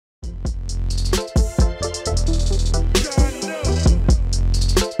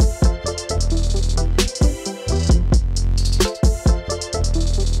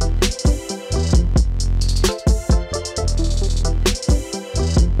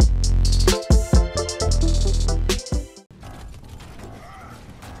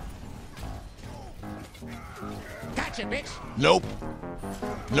Nope.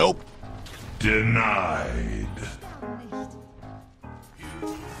 Nope. Denied.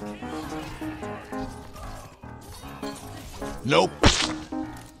 Nope.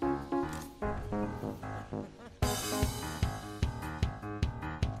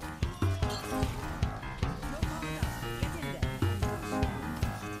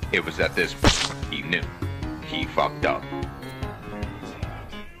 It was at this he knew. He fucked up.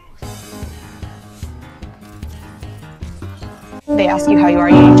 They ask you how you are,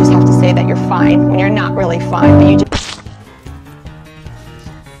 you just have to say that you're fine when you're not really fine, but you just...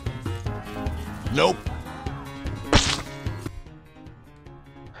 Nope.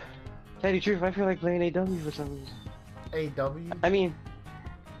 Tell you the truth, I feel like playing AW for some reason. AW? I mean,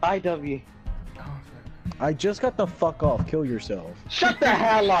 IW. Oh, I just got the fuck off. Kill yourself. Shut the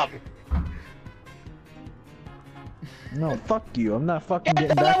hell up! No, fuck you. I'm not fucking Get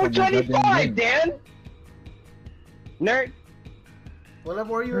getting to back level on that goddamn 25, game. Dan! Nerd! what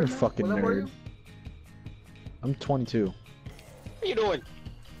level are you You're a right now? fucking What level are nerd. you? I'm 22. What you doing?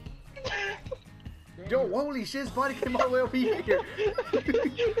 Yo, holy shit, his body came all the way over here.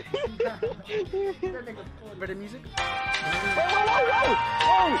 Better music? Whoa!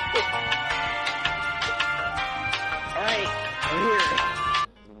 Alright, I'm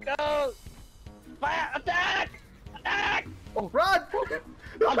here. Go! Fire! Attack! Attack! Oh, run!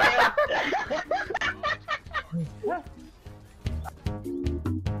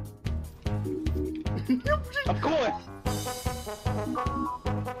 Of course!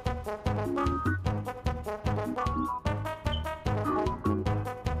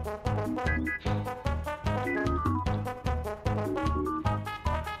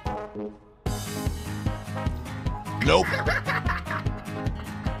 Nope.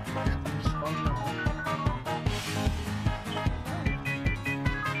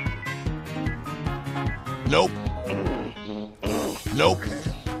 Nope. Nope.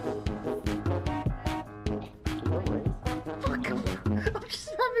 I'm just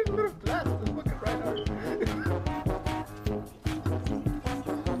having a little blast with the fucking right arm.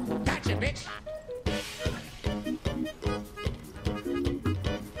 Gotcha, bitch.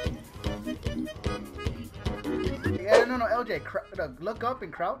 Yeah, no, LJ, look up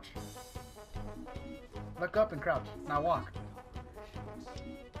and crouch. Look up and crouch. Now walk.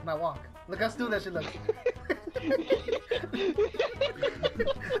 Now walk. Look how stupid that shit looks.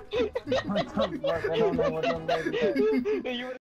 What the fuck? I don't know what the leg is.